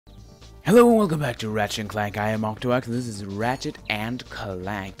Hello and welcome back to Ratchet and Clank. I am Octoax and this is Ratchet and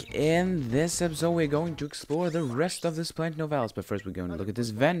Clank. In this episode we're going to explore the rest of the Splendid Novellas, but first we're going to look at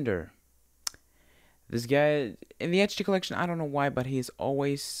this vendor. This guy, in the HT collection, I don't know why, but he's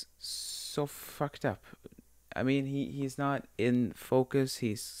always so fucked up. I mean, he's not in focus,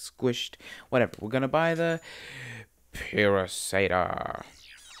 he's squished. Whatever, we're gonna buy the Pyrocida,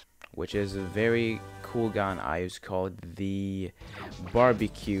 which is a very cool gun. I used to call it the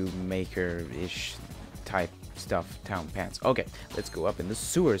barbecue maker-ish type stuff, town pants. Okay, let's go up in the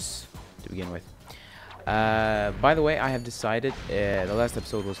sewers to begin with. By the way, I have decided, the last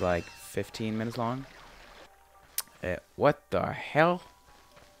episode was like 15 minutes long. What the hell?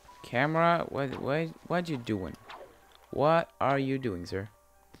 Camera, what you doing? What are you doing, sir?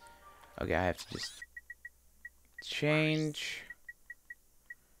 Okay, I have to just change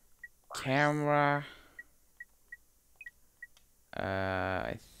camera.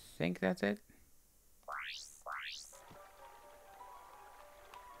 I think that's it.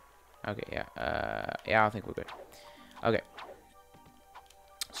 Okay, yeah, I think we're good. Okay.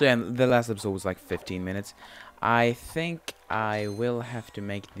 So yeah, the last episode was like 15 minutes. I think I will have to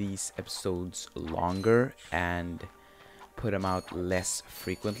make these episodes longer and put them out less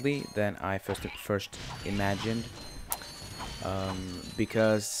frequently than I first imagined.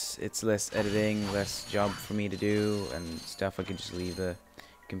 Because it's less editing, less job for me to do and stuff. I can just leave the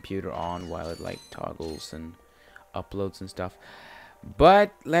computer on while it like toggles and uploads and stuff.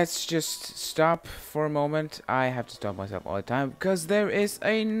 But let's just stop for a moment. I have to stop myself all the time because there is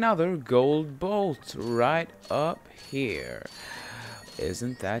another gold bolt right up here.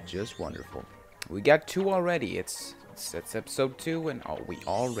 Isn't that just wonderful? We got two already. It's episode 2 and we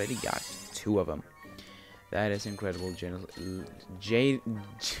already got 2 of them. That is incredible.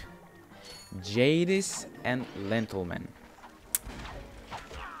 Jadis and Lentilman.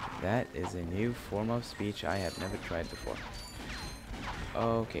 That is a new form of speech I have never tried before.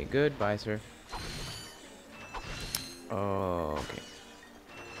 Okay, goodbye, sir. Okay.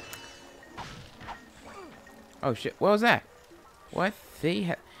 Oh shit, what was that? What the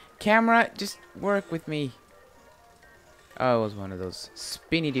hell? Camera, just work with me. Oh, it was one of those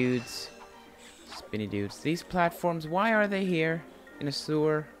spinny dudes. Spinny dudes. These platforms, why are they here in a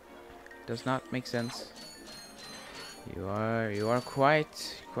sewer? Does not make sense. You are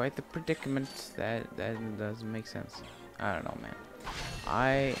quite the predicament. That doesn't make sense. I don't know, man.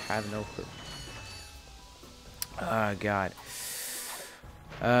 I have no clue. Oh god.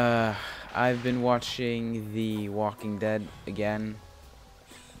 I've been watching The Walking Dead again.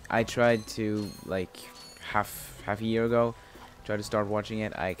 I tried to like half a year ago. Tried to start watching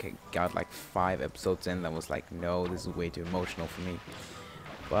it. I got like 5 episodes in. That was like, no, this is way too emotional for me.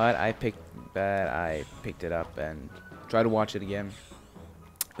 But I picked it up and tried to watch it again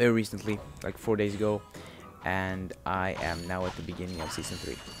very recently, like 4 days ago, and I am now at the beginning of season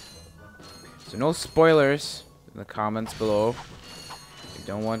 3. So no spoilers in the comments below. You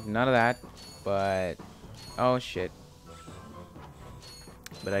don't want none of that. But oh shit.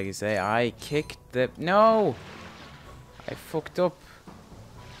 But I can say I kicked the no. I fucked up.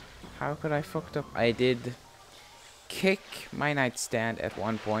 How could I fucked up? I did kick my nightstand at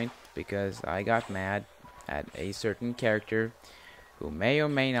one point because I got mad at a certain character who may or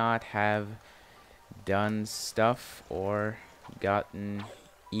may not have done stuff or gotten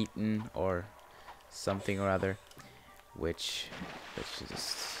eaten or something or other, which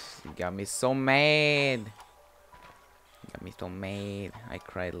just got me so mad. Got me so mad. I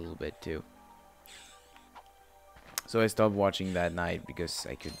cried a little bit too. So I stopped watching that night because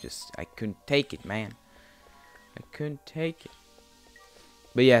I couldn't take it, man. I couldn't take it.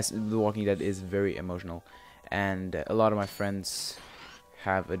 But yes, The Walking Dead is very emotional, and a lot of my friends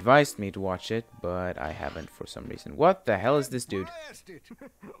have advised me to watch it, but I haven't for some reason. What the hell is this dude?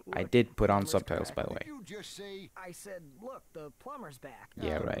 I did put on subtitles, by the way. I said, look, the plumber's back.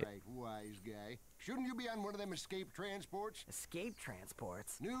 Yeah, right. Wise guy. Shouldn't you be on one of them escape transports? Escape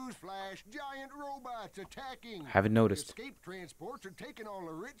transports? Newsflash, giant robots attacking. Haven't noticed. Escape transports are taking all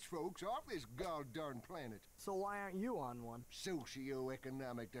the rich folks off this goddamn planet. So why aren't you on one?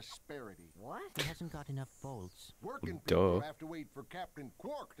 Socioeconomic disparity. What? He hasn't got enough bolts. Working Duh. people have to wait for Captain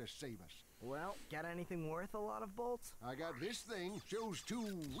Quark to save us. Well, got anything worth a lot of bolts? I got this thing. Shows 2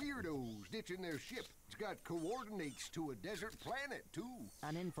 weirdos ditching their ship. It's got coordinates to a desert planet, too.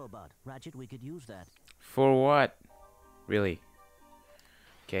 An infobot. Ratchet, we could use that. For what? Really?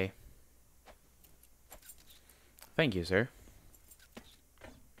 Okay. Thank you, sir.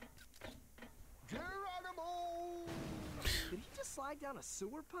 Geronimo! Did he just slide down a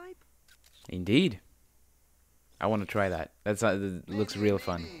sewer pipe? Indeed. I want to try that. That looks real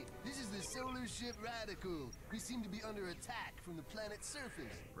fun. This is the ship radical. We seem to be under attack from the planet's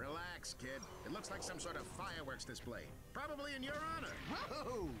surface. Relax, kid. It looks like some sort of fireworks display. Probably in your honor.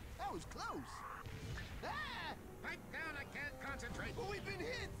 Whoa, that was close. Ah! Pipe down, I can't concentrate. But we've been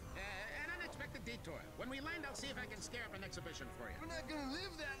hit. An unexpected detour. When we land, I'll see if I can scare up an exhibition for you. We're not gonna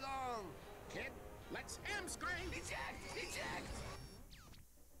live that long. Kid, let's M-screen. Eject! Eject!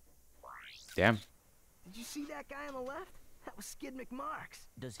 Damn. Did you see that guy on the left? That was Skid McMarks.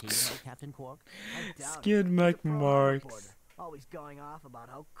 Does he know Captain Quark? I doubt it. Skid He's a pro McMarks. hoverboarder, always going off about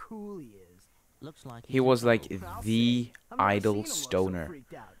how cool he is. Looks like He was like I'll the say, I've never idol seen him look so stoner.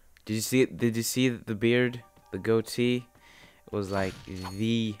 freaked out. Did you see it? Did you see the beard, the goatee? It was like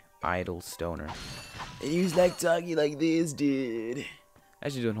the idol stoner. And he was like talking like this, dude. I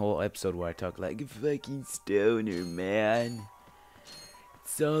should do a whole episode where I talk like a fucking stoner, man.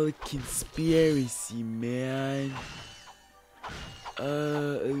 It's all a conspiracy, man.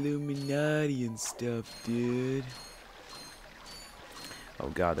 Illuminati and stuff, dude. Oh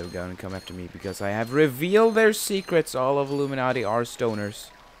god, they're gonna come after me because I have revealed their secrets. All of Illuminati are stoners.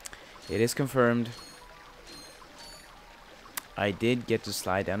 It is confirmed. I did get to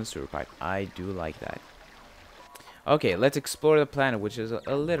slide down the sewer pipe. I do like that. Okay, let's explore the planet, which is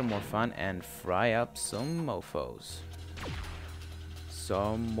a little more fun, and fry up some mofos.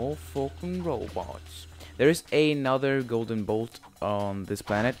 Some more fucking robots. There is another golden bolt on this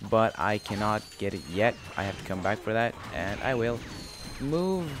planet, but I cannot get it yet. I have to come back for that, and I will.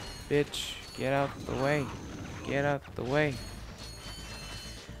 Move, bitch. Get out the way. Get out the way.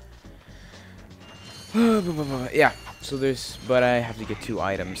 Yeah, so there's, but I have to get 2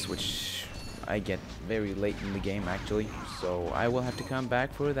 items, which I get very late in the game actually, so I will have to come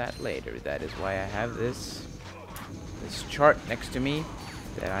back for that later. That is why I have this chart next to me,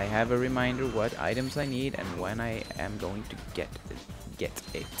 that I have a reminder what items I need and when I am going to get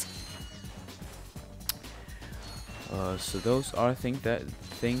it. So those are things that are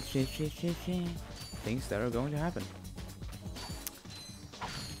going to happen.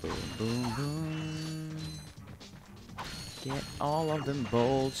 Boom, boom, boom. Get all of them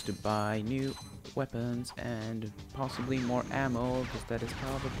bolts to buy new weapons and possibly more ammo, because that is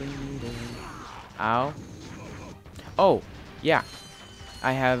probably needed. Ow. Oh, yeah.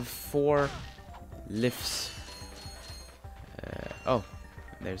 I have 4 lifts. Oh,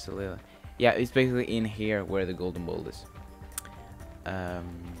 there's a little... Yeah, it's basically in here where the golden bolt is.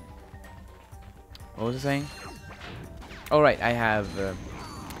 What was I saying? Oh, right, I have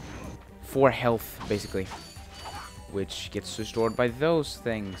 4 health, basically, which gets restored by those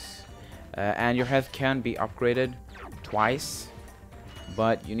things. And your health can be upgraded twice,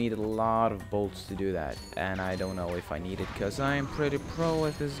 but you need a lot of bolts to do that. And I don't know if I need it, because I'm pretty pro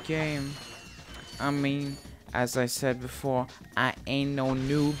at this game. I mean, as I said before, I ain't no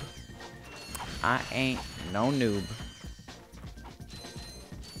noob. I ain't no noob.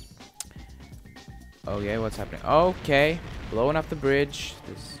 Okay, what's happening? Okay, blowing up the bridge.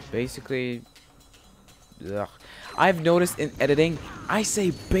 This is basically... Ugh. I've noticed in editing, I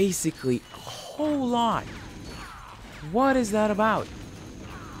say basically a whole lot. What is that about?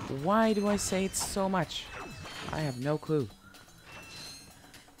 Why do I say it so much? I have no clue.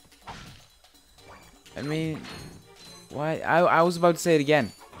 I mean, why? I was about to say it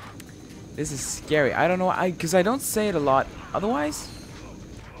again. This is scary. I don't know, because I don't say it a lot. Otherwise,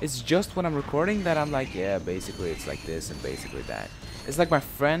 it's just when I'm recording that I'm like, yeah, basically it's like this and basically that. It's like my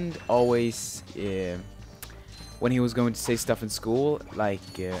friend always, when he was going to say stuff in school,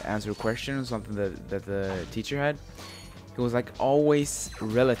 like answer a question or something that the teacher had, he was like always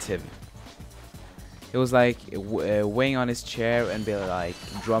relative. He was like weighing on his chair and be like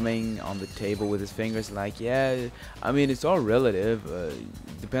drumming on the table with his fingers, like, yeah, I mean, it's all relative.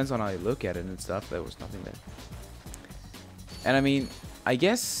 Depends on how you look at it and stuff. There was nothing there. And I mean, I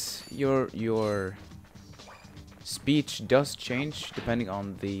guess your speech does change depending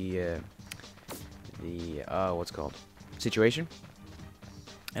on the what's it called, situation.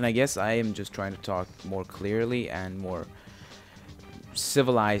 And I guess I am just trying to talk more clearly and more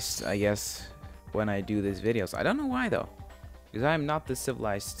civilized, I guess, when I do these videos. I don't know why though, because I'm not this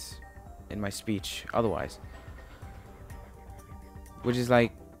civilized in my speech otherwise, which is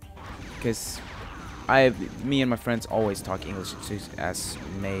like, because me and my friends always talk English, as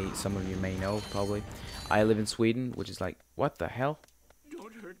some of you may know probably. I live in Sweden, which is like, what the hell?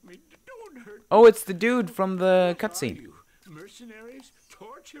 Don't hurt me. Don't hurt me. Oh, it's the dude from the What are cutscene. you? Mercenaries?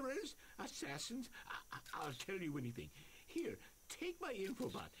 Torturers? Assassins? I'll tell you anything. Here, take my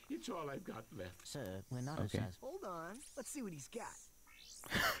infobot. It's all I've got left. Sir, we're not Okay. assassins. Hold on. Let's see what he's got.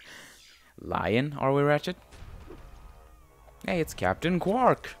 Lion, are we, Ratchet? Hey, it's Captain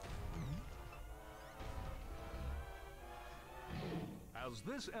Quark. Has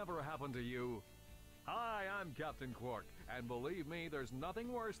this ever happened to you? Hi, I'm Captain Quark, and believe me, there's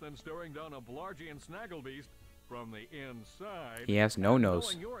nothing worse than staring down a Blargian snagglebeast from the inside. He has no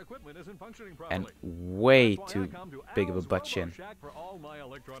nose. Your equipment isn't functioning And properly. way That's why too I come to big of a Al's butt chin. RoboShack for all my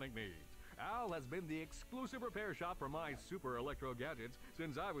electronic needs. Al has been the exclusive repair shop for my super electro gadgets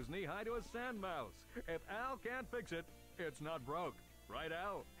since I was knee-high to a sand mouse. If Al can't fix it, it's not broke. Right,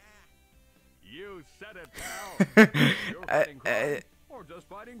 Al? You said it, pal. You're fighting crime, or just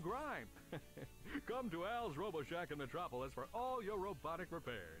fighting grime. Come to Al's RoboShack in Metropolis for all your robotic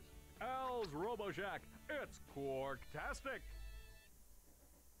repairs. Al's RoboShack. It's Quarktastic.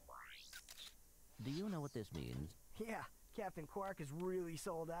 Do you know what this means? Yeah, Captain Quark is really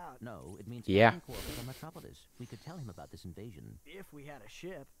sold out. No, it means Yeah. Captain Quark is on Metropolis. We could tell him about this invasion. If we had a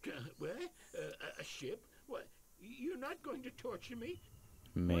ship. What? A ship? What? You're not going to torture me?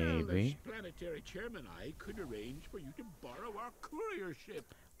 Well, Maybe. the planetary chairman I could arrange for you to borrow our courier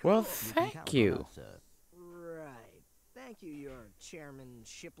ship. Well, You can count thank on you. us, sir. Right. Thank you, your chairman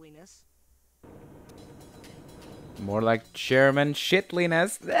shipliness. More like Chairman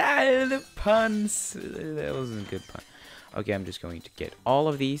Shitliness. Ah, the puns. That wasn't a good pun. Okay, I'm just going to get all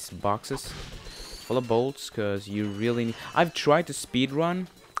of these boxes full of bolts because you really need. I've tried to speed run,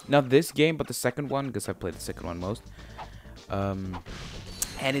 not this game, but the second one because I played the second one most.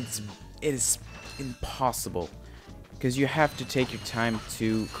 And it is impossible because you have to take your time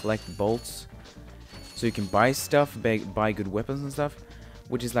to collect bolts so you can buy stuff, buy good weapons and stuff,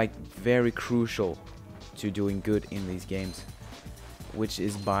 which is like very crucial to doing good in these games, which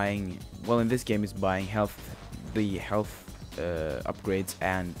is buying, well, in this game is buying the health upgrades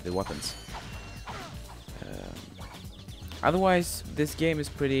and the weapons. Otherwise, this game is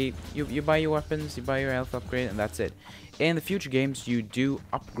pretty, you buy your weapons, you buy your health upgrade, and that's it. In the future games, you do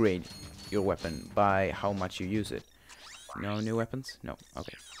upgrade your weapon by how much you use it. No new weapons? No.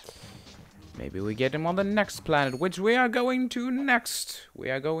 Okay. Maybe we get them on the next planet, which we are going to next.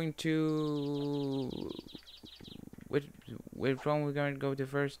 We are going to... Which one we're going to go to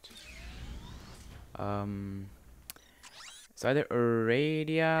first? It's either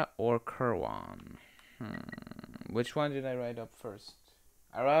Aradia or Kerwan. Which one did I write up first?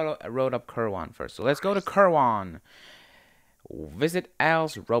 I wrote up Kerwan first. So let's go to Kerwan. Visit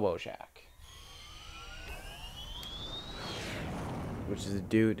Al's RoboShack. Which is a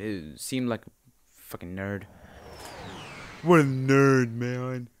dude who seemed like a fucking nerd. What a nerd,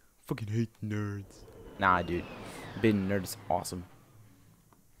 man. Fucking hate nerds. Nah, dude. Being a nerd is awesome.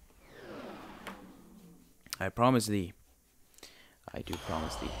 I promise thee. I do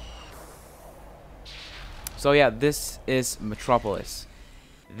promise thee. So yeah, this is Metropolis.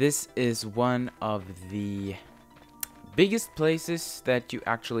 This is one of the biggest places that you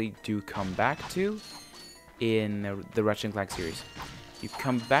actually do come back to in the Ratchet and Clank series. You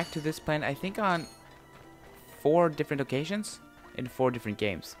come back to this planet, I think, on 4 different occasions in 4 different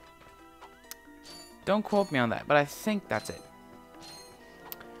games. Don't quote me on that, but I think that's it.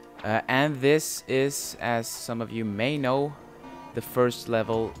 And this is, as some of you may know, the first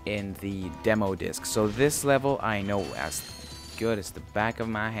level in the demo disc. So this level I know as good as the back of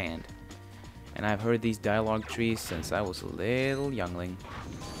my hand. And I've heard these dialogue trees since I was a little youngling.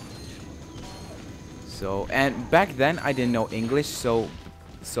 So, and back then I didn't know English, so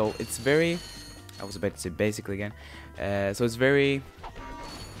it's very, I was about to say basically again, so it's very,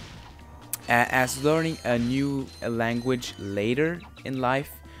 as learning a new language later in life,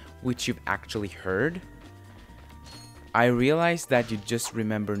 which you've actually heard, I realized that you just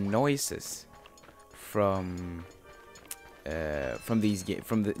remember noises from these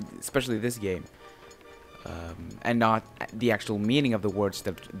especially this game, and not the actual meaning of the words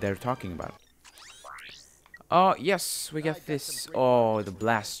that they're talking about. Oh yes, we got this. Oh, the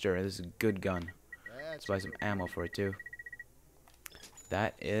blaster. This is a good gun. Let's buy some ammo for it too.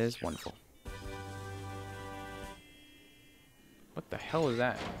 That is wonderful. What the hell is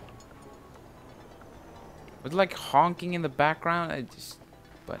that? Was it like honking in the background? I just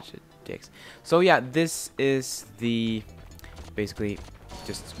bunch of dicks. So yeah, this is the basically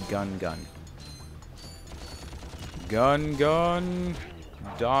just gun. Gun.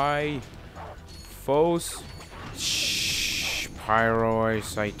 Die. Foes. Shh.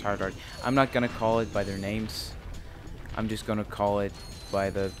 Pyrocytard. I'm not gonna call it by their names. I'm just gonna call it by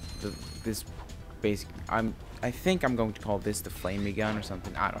this basic. I think I'm going to call this the flamey gun or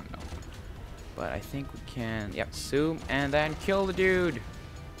something. I don't know. But I think we can, yep, zoom and then kill the dude.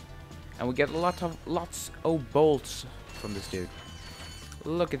 And we get lots of bolts from this dude.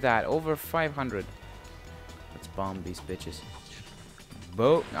 Look at that, over 500. Let's bomb these bitches.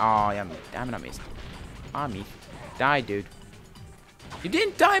 Boom. Oh, yeah, damn it, I missed. Ah, me. Die, dude. You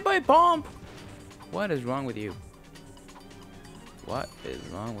didn't die by a bomb! What is wrong with you? What is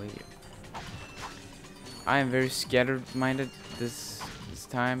wrong with you? I am very scattered-minded this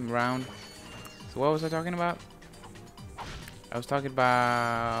time round. So what was I talking about? I was talking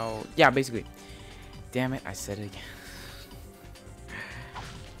about... Yeah, basically. Damn it, I said it again.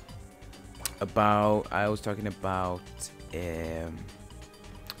 I was talking about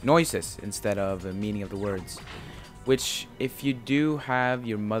noises instead of the meaning of the words. Which, if you do have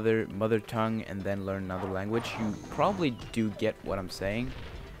your mother tongue and then learn another language, you probably do get what I'm saying.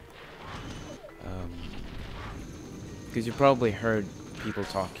 Because you probably heard people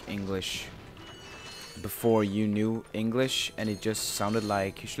talk English before you knew English, and it just sounded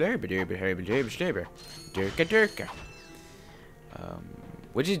like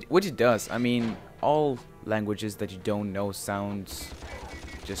which it does. I mean, all languages that you don't know sounds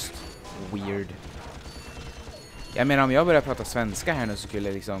just weird. Jag menar, om jag börjar prata svenska här nu så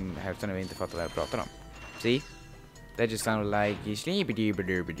skulle liksom hälften av er inte fatta vad jag pratar om. See? That just sounded like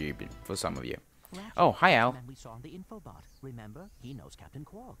for some of you. Oh, hi Al. We saw the infobot. Remember? He knows Captain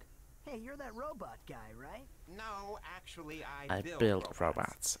Quark. Hey, you're that robot guy, right? No, actually, I build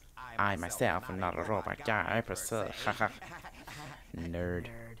robots. I myself am not a robot guy. I prefer. Nerd.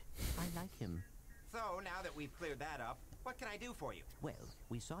 I like him. So, now that we've cleared that up, what can I do for you? Well,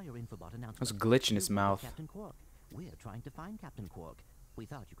 we saw your infobot announcement. There's a glitch in his You mouth. Captain Quark. We're trying to find Captain Quark. We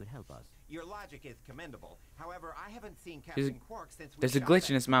thought you could help us. Your logic is commendable. However, I haven't seen Captain Quark since we There's a shot glitch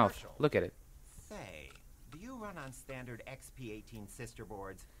that in his mouth. commercial. Look at it. Say, do you run on standard XP18 sister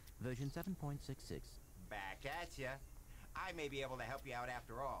boards? Version 7.66. Back at ya. I may be able to help you out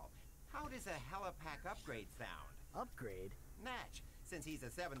after all. How does a helipack upgrade sound? Upgrade? Natch, since he's a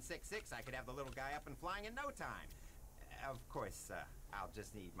 766, I could have the little guy up and flying in no time. Of course, I'll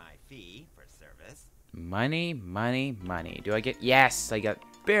just need my fee for service. Money, money, money. Do I get... Yes, I got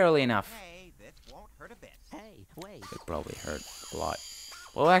barely enough. Hey, this won't hurt a bit. Hey, wait. It probably hurt a lot.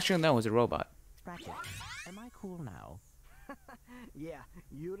 Well, actually, no, it was a robot. Ratchet, am I cool now? Yeah,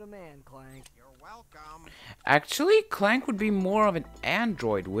 you the man, Clank. You're welcome. Actually, Clank would be more of an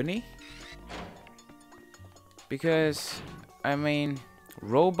android, wouldn't he? Because, I mean,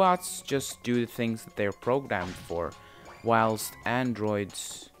 robots just do the things that they're programmed for, whilst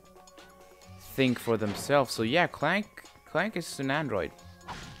androids think for themselves. So yeah, Clank is an android.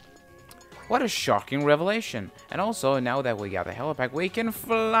 What a shocking revelation. And also, now that we got the helipack, we can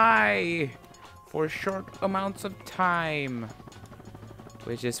fly for short amounts of time,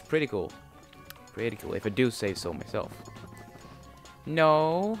 which is pretty cool. Pretty cool, if I do say so myself.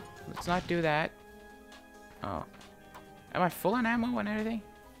 No, let's not do that. Oh. Am I full on ammo and everything?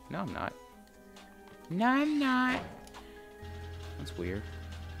 No, I'm not. No, I'm not. That's weird.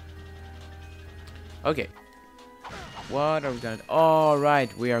 Okay. What are we gonna do?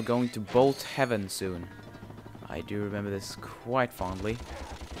 Alright, we are going to Bolt Heaven soon. I do remember this quite fondly.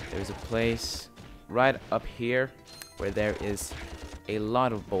 There's a place right up here where there is a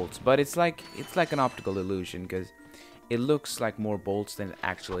lot of bolts, but it's like an optical illusion, because it looks like more bolts than it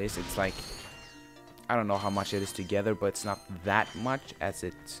actually is. It's like, I don't know how much it is together, but it's not that much as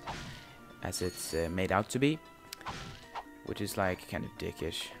it's made out to be, which is like kind of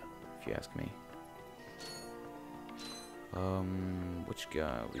dickish, if you ask me. Which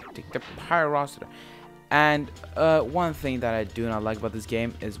guy? We take the Pyrocenter. And one thing that I do not like about this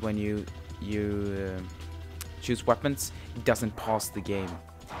game is when you choose weapons, it doesn't pause the game.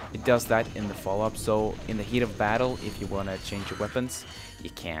 It does that in the follow-up, so in the heat of battle, if you want to change your weapons, you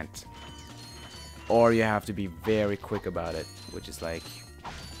can't. Or you have to be very quick about it, which is like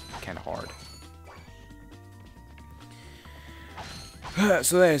kind of hard.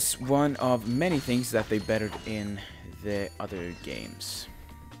 So there's one of many things that they bettered in the other games.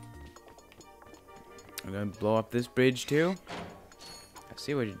 I'm gonna blow up this bridge too. I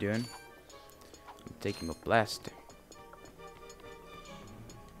see what you're doing. I'm taking a blast.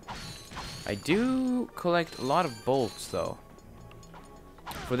 I do collect a lot of bolts though.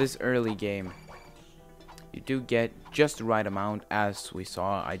 For this early game. You do get just the right amount, as we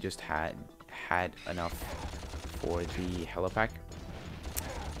saw. I just had enough for the helipack.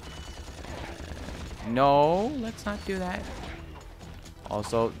 No, let's not do that.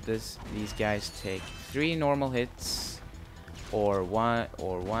 Also, these guys take 3 normal hits, or one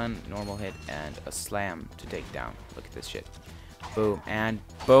normal hit and a slam to take down. Look at this shit. Boom and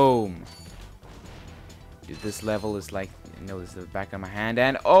boom. Dude, this level is like, you know, this is the back of my hand,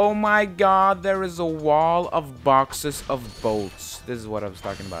 and oh my god, there is a wall of boxes of bolts. This is what I was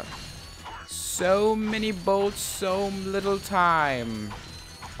talking about. So many bolts, so little time.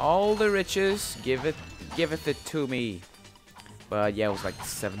 All the riches, giveth it to me. But yeah, it was like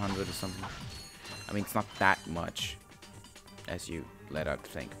 700 or something. I mean, it's not that much as you let out to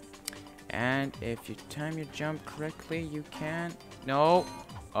think. And if you time your jump correctly, you can... No!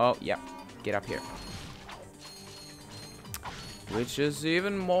 Oh, yeah. Get up here. Which is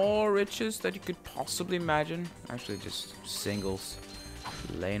even more riches that you could possibly imagine. Actually, just singles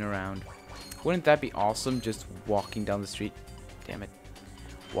laying around. Wouldn't that be awesome? Just walking down the street. Damn it.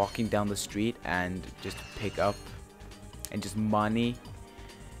 Walking down the street and just pick up. And just money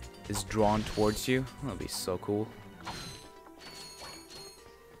is drawn towards you. That'll be so cool.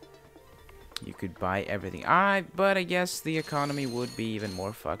 You could buy everything. But I guess the economy would be even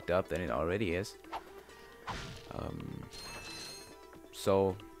more fucked up than it already is.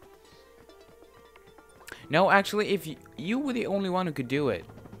 So... No, actually, if you were the only one who could do it,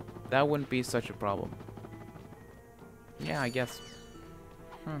 that wouldn't be such a problem. Yeah, I guess.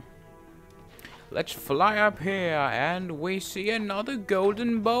 Let's fly up here, and we see another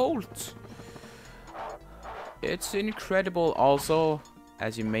golden bolt. It's incredible. Also,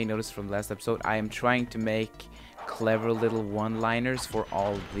 as you may notice from the last episode, I am trying to make clever little one-liners for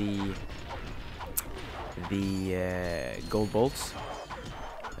all the gold bolts.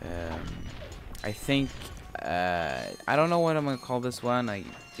 I think I don't know what I'm gonna call this one. I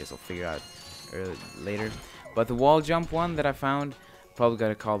guess I'll figure out later. But the wall jump one that I found, probably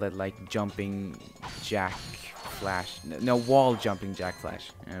gotta call that like jumping jack flash. No, wall jumping jack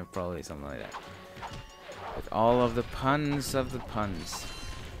flash. Probably something like that. With all of the puns of the puns.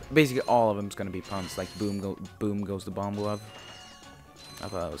 Basically, all of them's gonna be puns. Like boom goes the bomb glove. I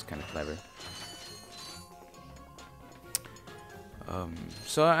thought that was kind of clever.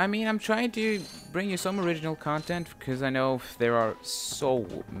 So I mean, I'm trying to bring you some original content because I know there are so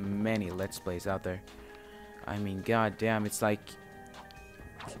many Let's Plays out there. I mean, goddamn, it's like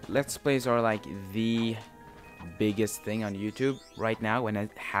Let's Plays are like the biggest thing on YouTube right now, and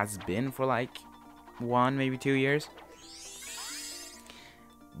it has been for like 1, maybe 2 years.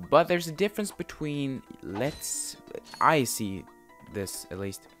 But there's a difference between I see this at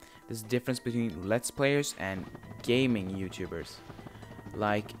least. There's a difference between Let's Players and gaming YouTubers.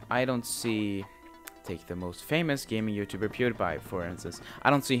 Like, I don't see... Take the most famous gaming YouTuber, PewDiePie, for instance. I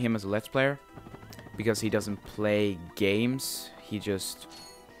don't see him as a Let's Player, because he doesn't play games. He just...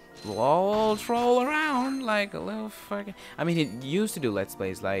 troll around like a little fucking... I mean, he used to do Let's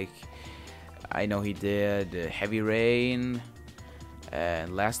Plays, like... I know he did Heavy Rain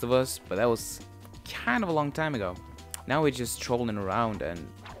and Last of Us, but that was kind of a long time ago. Now we're just trolling around, and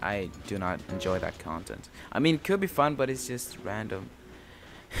I do not enjoy that content. I mean, it could be fun, but it's just random.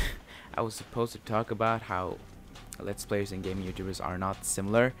 I was supposed to talk about how Let's Players and gaming YouTubers are not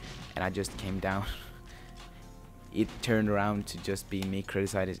similar, and I just came down. It turned around to just be me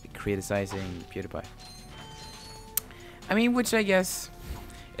criticizing PewDiePie. I mean, which I guess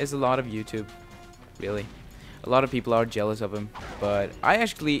is a lot of YouTube, really. A lot of people are jealous of him, but I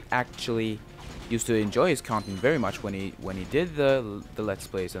actually used to enjoy his content very much when he did the Let's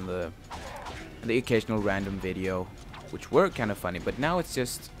Plays and the occasional random video, which were kind of funny. But now it's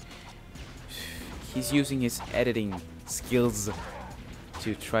just he's using his editing skills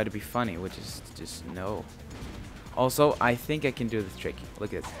to try to be funny, which is just no. Also, I think I can do this trick.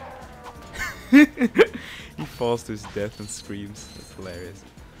 Look at this. He falls to his death and screams. That's hilarious.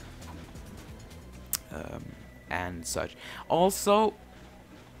 And such. Also,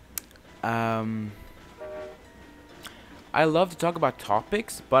 I love to talk about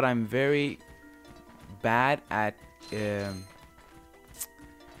topics, but I'm very bad at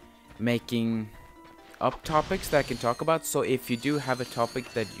making up topics that I can talk about. So if you do have a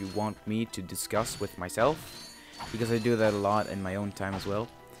topic that you want me to discuss with myself, because I do that a lot in my own time as well,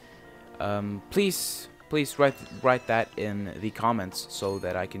 please write that in the comments so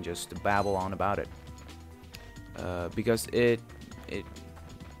that I can just babble on about it. Because it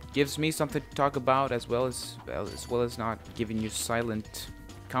gives me something to talk about, as well as not giving you silent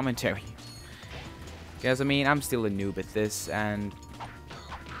commentary. Because I mean, I'm still a noob at this, and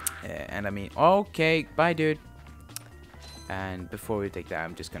I mean, okay, bye, dude. And before we take that,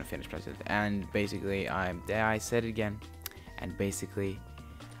 I'm just gonna finish present. And basically, I said it again. And basically,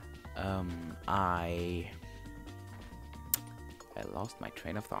 I lost my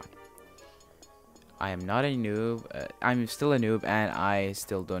train of thought. I am not a noob. I'm still a noob, and I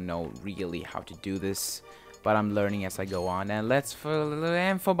still don't know really how to do this. But I'm learning as I go on. And let's for a little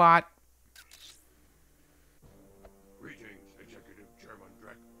infobot. Greetings, Executive Chairman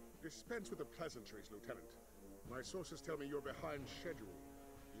Drek. Dispense with the pleasantries, Lieutenant. My sources tell me you're behind schedule.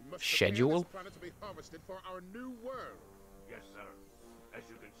 You must schedule? prepare this planet to be harvested for our new world. Yes, sir. As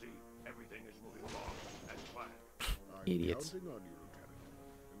you can see, everything is moving along as planned. Idiots. Counting on you, Lieutenant.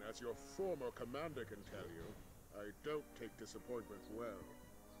 And as your former commander can tell you, I don't take disappointment well.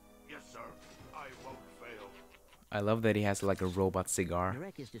 Yes, sir. I won't fail. I love that he has like a robot cigar. The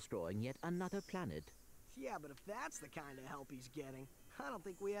wreck is destroying yet another planet. Yeah, but if that's the kind of help he's getting, I don't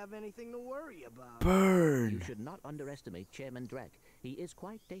think we have anything to worry about. Burn! You should not underestimate Chairman Drek. He is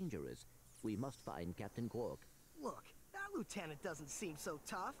quite dangerous. We must find Captain Quark. Look, that lieutenant doesn't seem so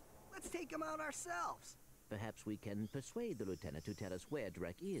tough. Let's take him out ourselves. Perhaps we can persuade the lieutenant to tell us where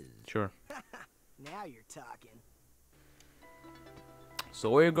Drek is. Sure. Now you're talking. So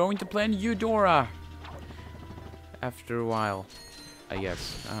we're going to play Eudora. After a while, I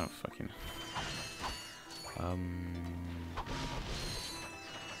guess. I don't fucking.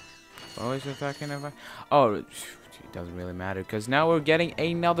 What was I talking about? Oh, it doesn't really matter because now we're getting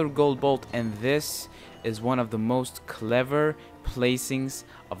another gold bolt, and this is one of the most clever placings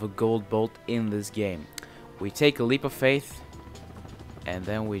of a gold bolt in this game. We take a leap of faith, and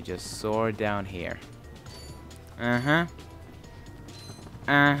then we just soar down here. That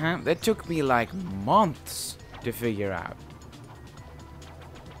took me like months to figure out.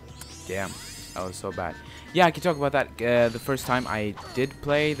 Damn, that was so bad. Yeah, I can talk about that. The first time I did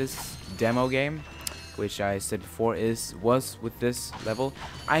play this demo game, which I said before was with this level,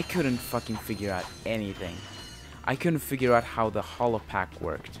 I couldn't fucking figure out anything. I couldn't figure out how the holopack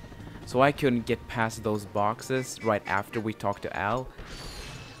worked. So I couldn't get past those boxes right after we talked to Al.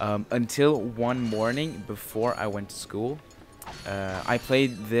 Until one morning before I went to school. I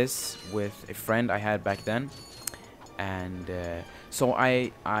played this with a friend I had back then. And so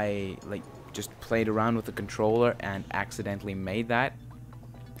I like just played around with the controller and accidentally made that.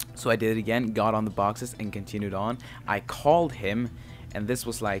 So I did it again, got on the boxes and continued on. I called him, and this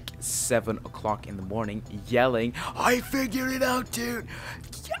was like 7 o'clock in the morning, yelling, "I figured it out, dude!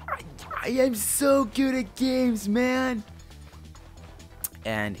 I am so good at games, man!"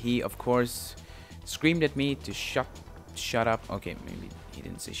 And he, of course, screamed at me to shut up. Okay, maybe he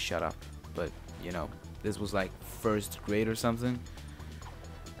didn't say shut up, but you know, this was like first grade or something.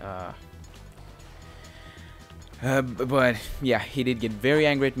 But yeah, he did get very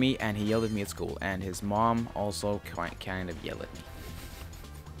angry at me, and he yelled at me at school, and his mom also kind of yelled at me.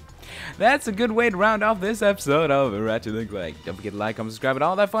 That's a good way to round off this episode of Ratchet and Clank. Don't forget to like, comment, subscribe, and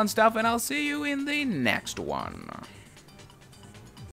all that fun stuff, and I'll see you in the next one.